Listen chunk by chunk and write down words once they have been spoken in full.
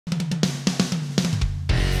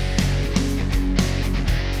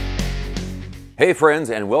Hey friends,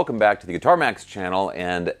 and welcome back to the Guitar Max channel,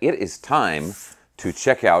 and it is time to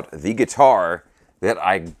check out the guitar that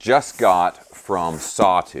I just got from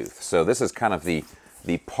Sawtooth. So this is kind of the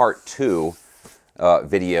part 2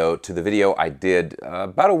 video to the video I did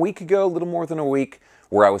about a week ago, a little more than a week,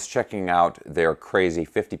 where I was checking out their crazy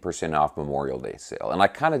 50% off Memorial Day sale. And I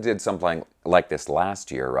kind of did something like this last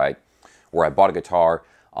year, right? Where I bought a guitar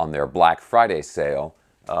on their Black Friday sale.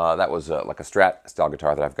 That was like a Strat style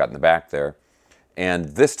guitar that I've got in the back there. And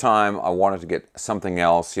this time I wanted to get something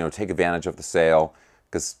else, you know, take advantage of the sale,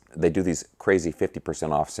 because they do these crazy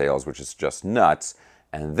 50% off sales, which is just nuts.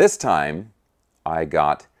 And this time I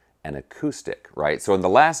got an acoustic, right? So in the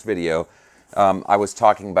last video, I was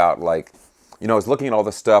talking about, like, you know, I was looking at all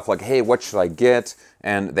this stuff like, hey, what should I get?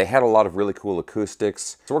 And they had a lot of really cool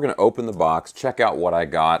acoustics. So we're going to open the box, check out what I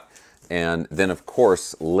got, and then of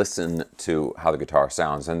course listen to how the guitar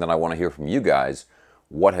sounds. And then I want to hear from you guys.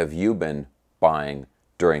 What have you been buying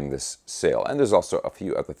during this sale? And there's also a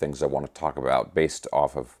few other things I want to talk about based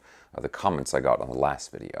off of the comments I got on the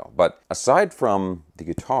last video. But aside from the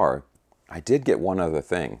guitar, I did get one other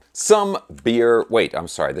thing. Some beer. Wait, I'm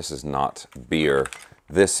sorry, this is not beer.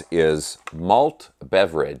 This is malt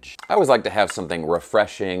beverage. I always like to have something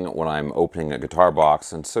refreshing when I'm opening a guitar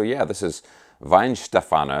box. And so yeah, this is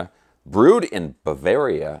Weihenstephaner, brewed in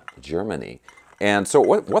Bavaria, Germany. And so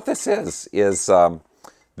what this is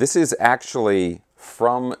this is actually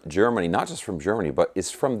from Germany, not just from Germany, but it's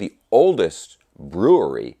from the oldest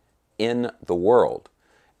brewery in the world.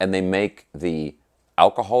 And they make the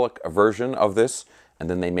alcoholic version of this, and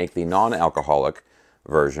then they make the non-alcoholic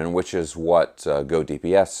version, which is what Go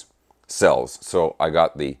DPS sells. So I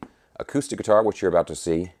got the acoustic guitar, which you're about to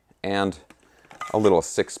see, and a little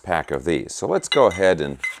 6-pack of these. So let's go ahead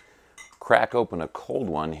and crack open a cold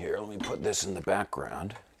one here. Let me put this in the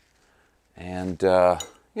background. And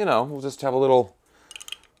you know, we'll just have a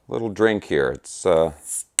little drink here. It's gonna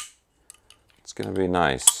be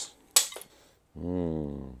nice.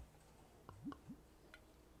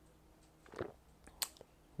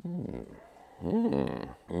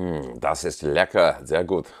 Das ist lecker, sehr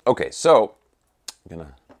gut. Okay, so I'm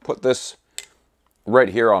gonna put this right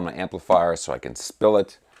here on my amplifier so I can spill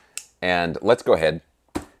it, and let's go ahead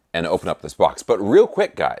and open up this box. But real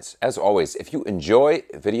quick, guys, as always, if you enjoy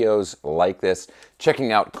videos like this,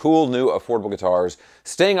 checking out cool new affordable guitars,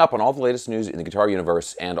 staying up on all the latest news in the guitar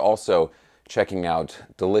universe, and also checking out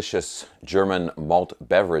delicious German malt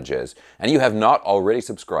beverages, and you have not already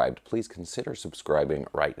subscribed, please consider subscribing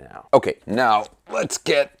right now. Okay, now let's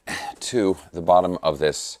get to the bottom of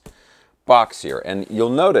this box here. And you'll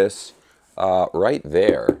notice right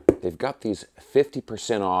there, they've got these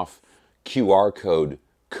 50% off QR code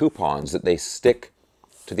coupons that they stick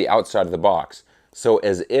to the outside of the box. So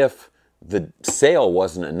as if the sale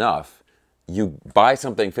wasn't enough, you buy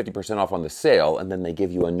something 50% off on the sale, and then they give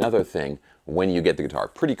you another thing when you get the guitar.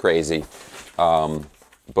 Pretty crazy.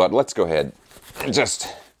 But let's go ahead and just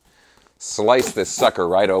slice this sucker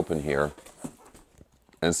right open here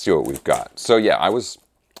and see what we've got. So yeah, I was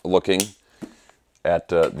looking at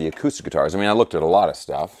the acoustic guitars. I mean, I looked at a lot of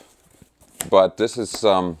stuff, but this is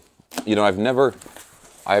you know, I've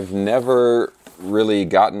never really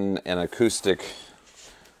gotten an acoustic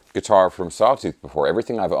guitar from Sawtooth before.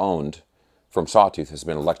 Everything I've owned from Sawtooth has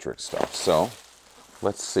been electric stuff. So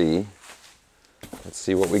let's see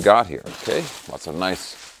what we got here. Okay, lots of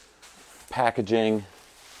nice packaging,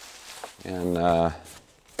 and a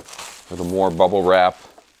little more bubble wrap.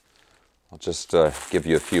 I'll just give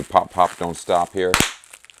you a few pop, pop, don't stop here.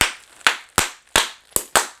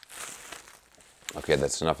 Okay,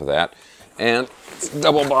 that's enough of that. And it's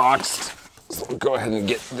double boxed, so we'll go ahead and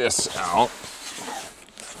get this out.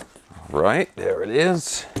 All right, there it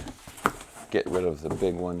is. Get rid of the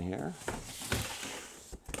big one here.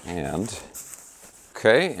 And,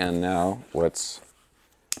 okay, and now let's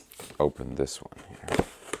open this one here.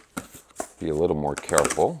 Be a little more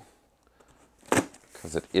careful,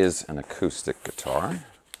 because it is an acoustic guitar.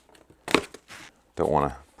 Don't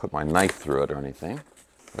want to put my knife through it or anything.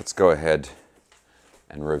 Let's go ahead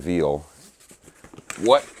and reveal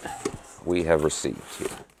what we have received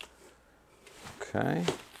here. Okay.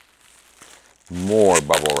 More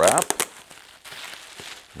bubble wrap.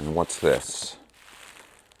 And what's this?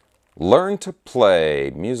 Learn to play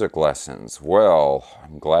music lessons. Well,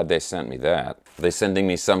 I'm glad they sent me that. Are they sending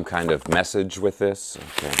me some kind of message with this?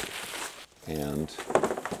 Okay. And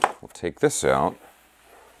we'll take this out.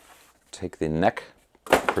 Take the neck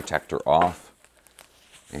protector off.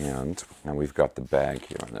 And now we've got the bag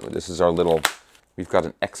here. This is our little, we've got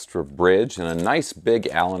an extra bridge and a nice big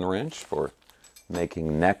Allen wrench for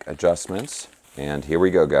making neck adjustments. And here we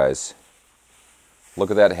go, guys. Look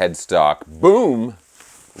at that headstock. Boom!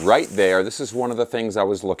 Right there. This is one of the things I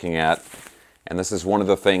was looking at. And this is one of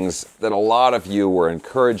the things that a lot of you were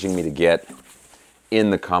encouraging me to get in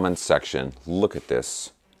the comments section. Look at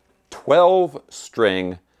this.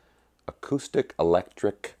 12-string acoustic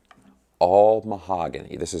electric all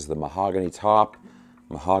mahogany. This is the mahogany top,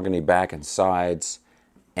 mahogany back and sides,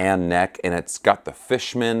 and neck. And it's got the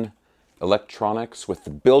Fishman electronics with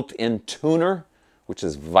the built-in tuner, which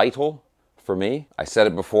is vital for me. I said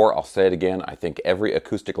it before, I'll say it again. I think every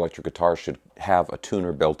acoustic electric guitar should have a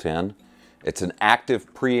tuner built in. It's an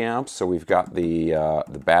active preamp, so we've got the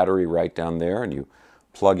battery right down there, and you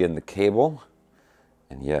plug in the cable.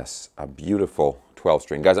 And yes, a beautiful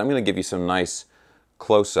 12-string. Guys, I'm going to give you some nice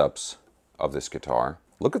close-ups of this guitar.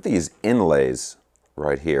 Look at these inlays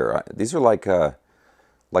right here. These are like a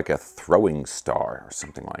throwing star or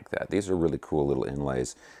something like that. These are really cool little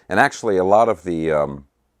inlays. And actually, a lot of the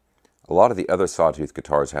other Sawtooth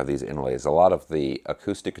guitars have these inlays. A lot of the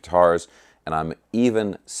acoustic guitars, and I'm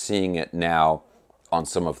even seeing it now on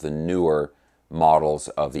some of the newer models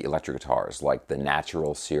of the electric guitars, like the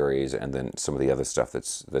Natural series, and then some of the other stuff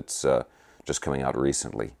that's just coming out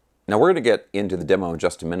recently. Now we're going to get into the demo in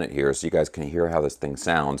just a minute here, so you guys can hear how this thing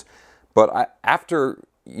sounds. But after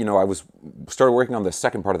I started working on the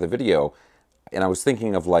second part of the video, and I was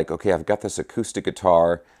thinking of like, okay, I've got this acoustic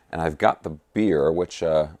guitar, and I've got the beer, which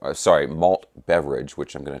malt beverage,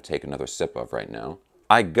 which I'm going to take another sip of right now.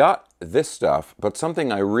 I got this stuff, but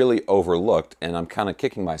something I really overlooked, and I'm kind of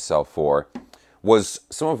kicking myself for, was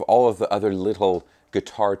some of all of the other little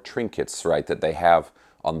guitar trinkets, right, that they have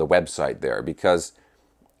on the website there. Because,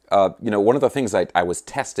 one of the things I was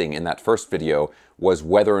testing in that first video was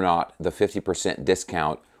whether or not the 50%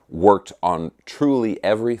 discount worked on truly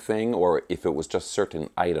everything, or if it was just certain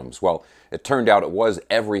items. Well, it turned out it was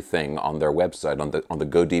everything on their website, on the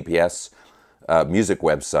Go DPS music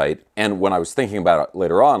website. And when I was thinking about it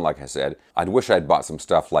later on, like I said, I'd wish I'd bought some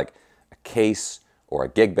stuff like a case or a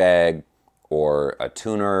gig bag or a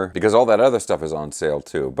tuner, because all that other stuff is on sale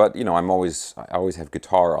too. But I always have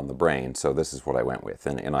guitar on the brain, so this is what I went with,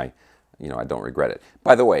 and I don't regret it.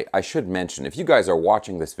 By the way, I should mention, if you guys are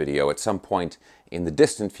watching this video at some point in the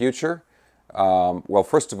distant future, well,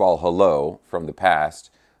 first of all, hello from the past.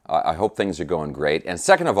 I hope things are going great. And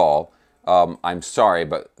second of all, I'm sorry,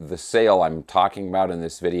 but the sale I'm talking about in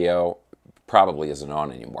this video probably isn't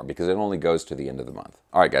on anymore, because it only goes to the end of the month.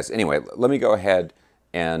 All right, guys, anyway, let me go ahead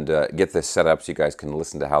and get this set up so you guys can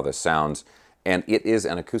listen to how this sounds. And it is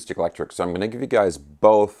an acoustic electric, so I'm going to give you guys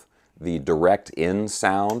both the direct-in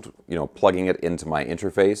sound, plugging it into my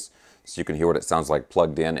interface so you can hear what it sounds like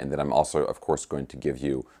plugged in, and then I'm also, of course, going to give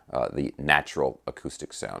you the natural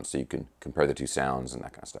acoustic sound so you can compare the two sounds and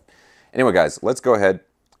that kind of stuff. Anyway, guys, let's go ahead,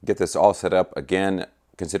 get this all set up. Again,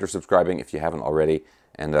 consider subscribing if you haven't already,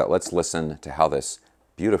 and let's listen to how this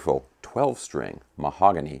beautiful 12-string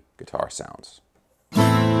mahogany guitar sounds.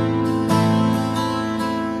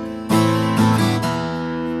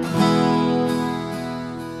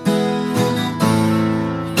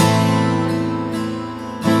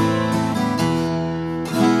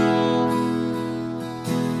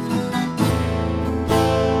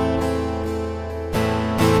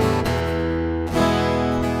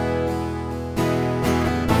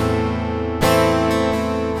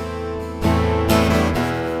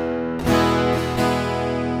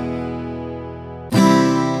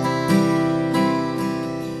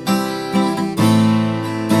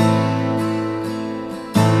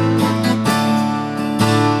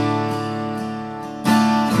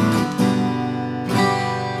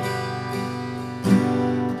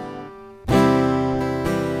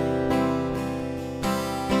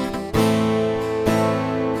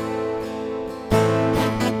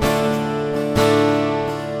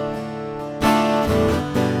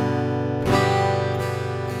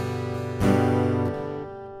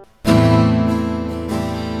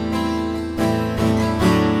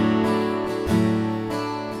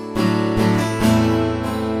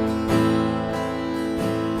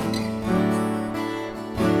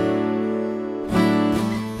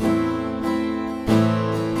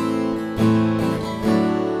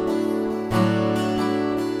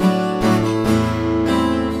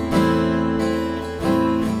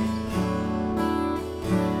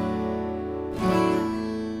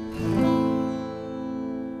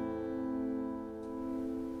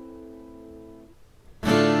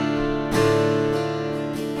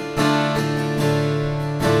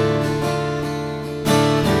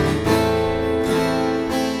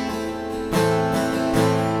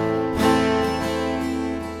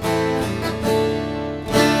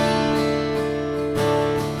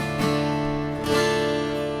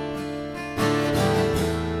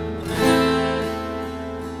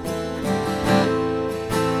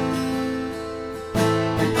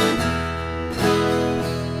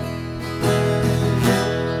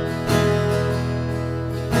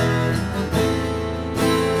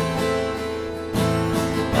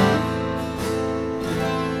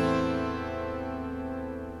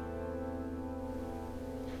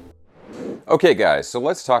 Okay guys, so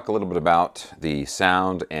let's talk a little bit about the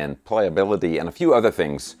sound and playability and a few other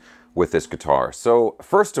things with this guitar. So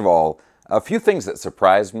first of all, a few things that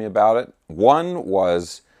surprised me about it. One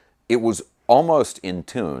was it was almost in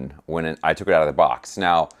tune when I took it out of the box.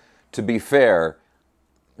 Now, to be fair,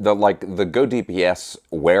 the Go DPS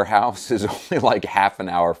warehouse is only like half an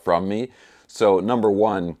hour from me. So number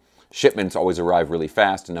one, shipments always arrive really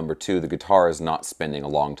fast, and number two, the guitar is not spending a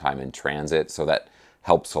long time in transit, so that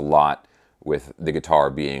helps a lot with the guitar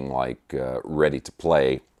being like ready to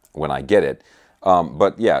play when I get it.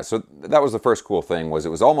 But yeah, so that was the first cool thing, was it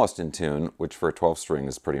was almost in tune, which for a 12 string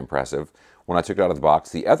is pretty impressive when I took it out of the box.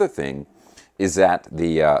 The other thing is that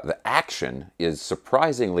the action is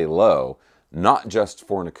surprisingly low, not just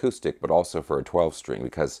for an acoustic, but also for a 12 string,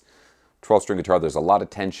 because 12 string guitar, there's a lot of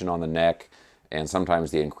tension on the neck, and sometimes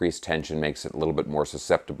the increased tension makes it a little bit more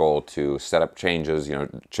susceptible to setup changes, you know,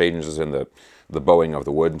 changes in the bowing of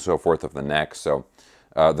the wood and so forth of the neck. So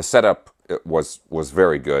the setup was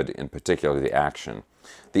very good, in particular the action.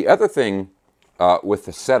 The other thing with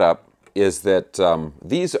the setup is that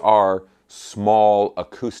these are small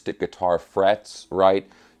acoustic guitar frets, right?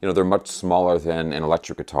 You know, they're much smaller than an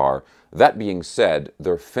electric guitar. That being said,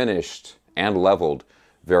 they're finished and leveled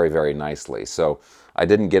very, very nicely. So I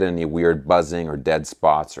didn't get any weird buzzing or dead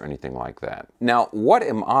spots or anything like that. Now, what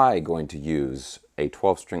am I going to use a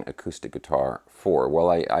 12-string acoustic guitar for? Well,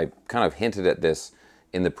 I kind of hinted at this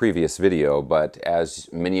in the previous video, but as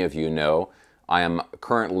many of you know, I am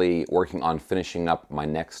currently working on finishing up my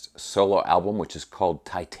next solo album, which is called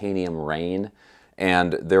Titanium Rain.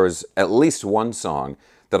 And there is at least one song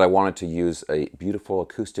that I wanted to use a beautiful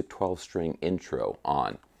acoustic 12-string intro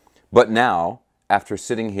on. But now, after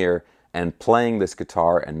sitting here and playing this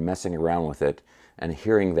guitar and messing around with it and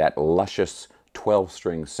hearing that luscious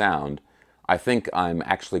 12-string sound, I think I'm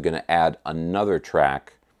actually going to add another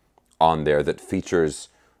track on there that features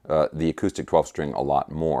the acoustic 12-string a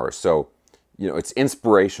lot more. So, you know, it's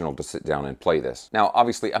inspirational to sit down and play this. Now,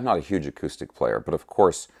 obviously, I'm not a huge acoustic player, but of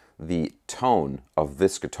course, the tone of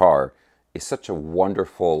this guitar is such a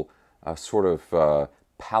wonderful sort of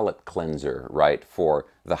palette cleanser, right, for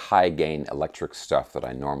the high-gain electric stuff that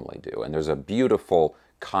I normally do. And there's a beautiful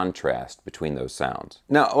contrast between those sounds.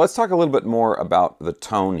 Now, let's talk a little bit more about the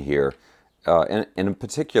tone here, and in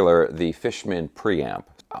particular, the Fishman preamp.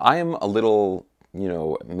 I am a little, you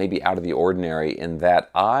know, maybe out of the ordinary in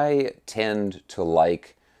that I tend to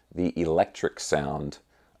like the electric sound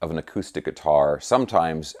of an acoustic guitar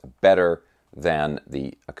sometimes better than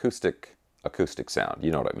the acoustic sound.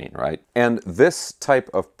 You know what I mean, right? And this type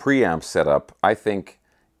of preamp setup, I think,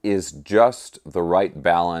 is just the right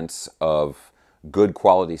balance of good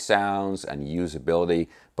quality sounds and usability,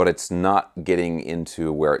 but it's not getting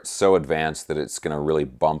into where it's so advanced that it's going to really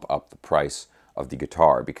bump up the price of the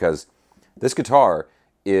guitar, because this guitar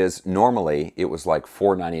is normally, it was like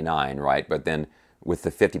 $499, right? But then with the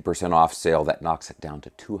 50% off sale, that knocks it down to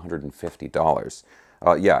 $250.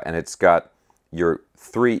 Yeah, and it's got your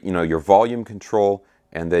your volume control,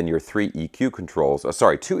 and then your 3 EQ controls, 2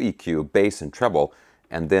 EQ, bass and treble,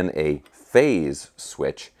 and then a phase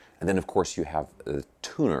switch, and then of course you have the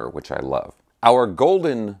tuner, which I love. Our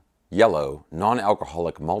golden yellow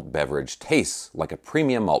non-alcoholic malt beverage tastes like a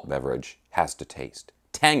premium malt beverage has to taste.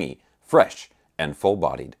 Tangy, fresh, and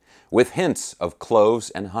full-bodied, with hints of cloves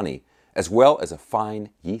and honey, as well as a fine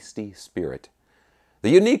yeasty spirit. The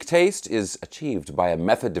unique taste is achieved by a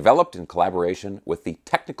method developed in collaboration with the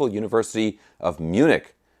Technical University of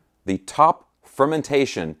Munich. The top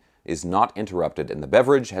fermentation is not interrupted, and the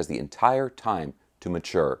beverage has the entire time to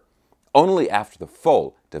mature. Only after the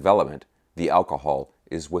full development, the alcohol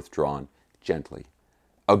is withdrawn gently.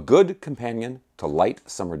 A good companion to light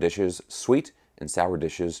summer dishes, sweet and sour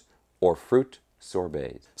dishes, or fruit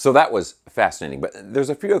sorbets. So that was fascinating, but there's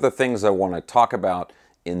a few other things I want to talk about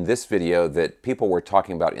in this video that people were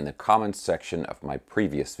talking about in the comments section of my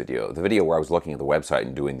previous video, the video where I was looking at the website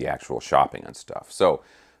and doing the actual shopping and stuff. So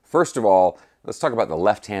first of all, let's talk about the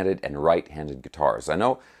left-handed and right-handed guitars. I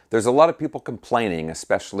know there's a lot of people complaining,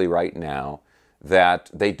 especially right now,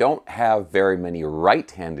 that they don't have very many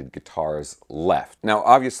right-handed guitars left. Now,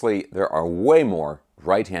 obviously, there are way more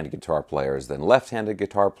right-handed guitar players than left-handed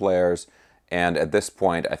guitar players, and at this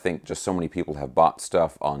point, I think just so many people have bought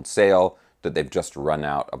stuff on sale that they've just run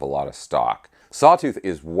out of a lot of stock. Sawtooth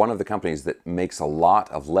is one of the companies that makes a lot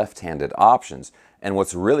of left-handed options, and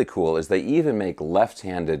what's really cool is they even make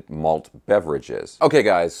left-handed malt beverages. Okay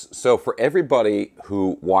guys, so for everybody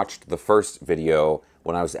who watched the first video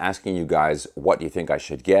when I was asking you guys what do you think I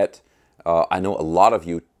should get, I know a lot of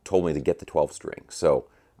you told me to get the 12-string, so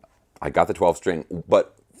I got the 12-string,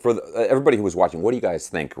 but for everybody who was watching, what do you guys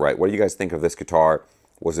think, right? What do you guys think of this guitar?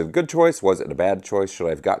 Was it a good choice? Was it a bad choice? Should I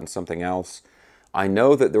have gotten something else? I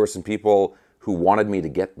know that there were some people who wanted me to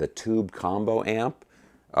get the tube combo amp.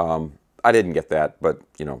 I didn't get that, but,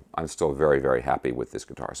 you know, I'm still very, very happy with this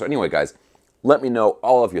guitar. So anyway, guys, let me know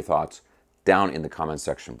all of your thoughts down in the comment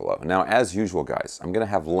section below. Now, as usual, guys, I'm going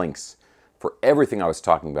to have links for everything I was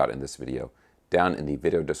talking about in this video down in the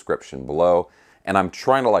video description below. And I'm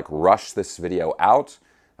trying to like rush this video out.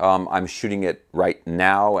 I'm shooting it right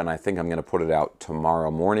now, and I think I'm going to put it out tomorrow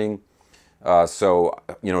morning. So,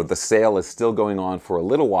 you know, the sale is still going on for a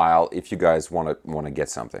little while if you guys want to get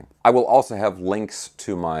something. I will also have links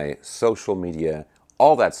to my social media,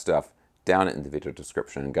 all that stuff down in the video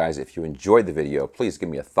description. And guys, if you enjoyed the video, please give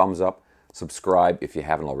me a thumbs up, subscribe if you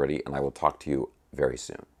haven't already, and I will talk to you very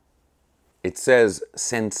soon. It says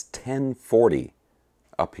since 1040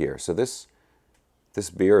 up here. So this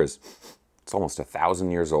beer is, it's almost 1,000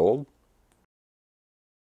 years old.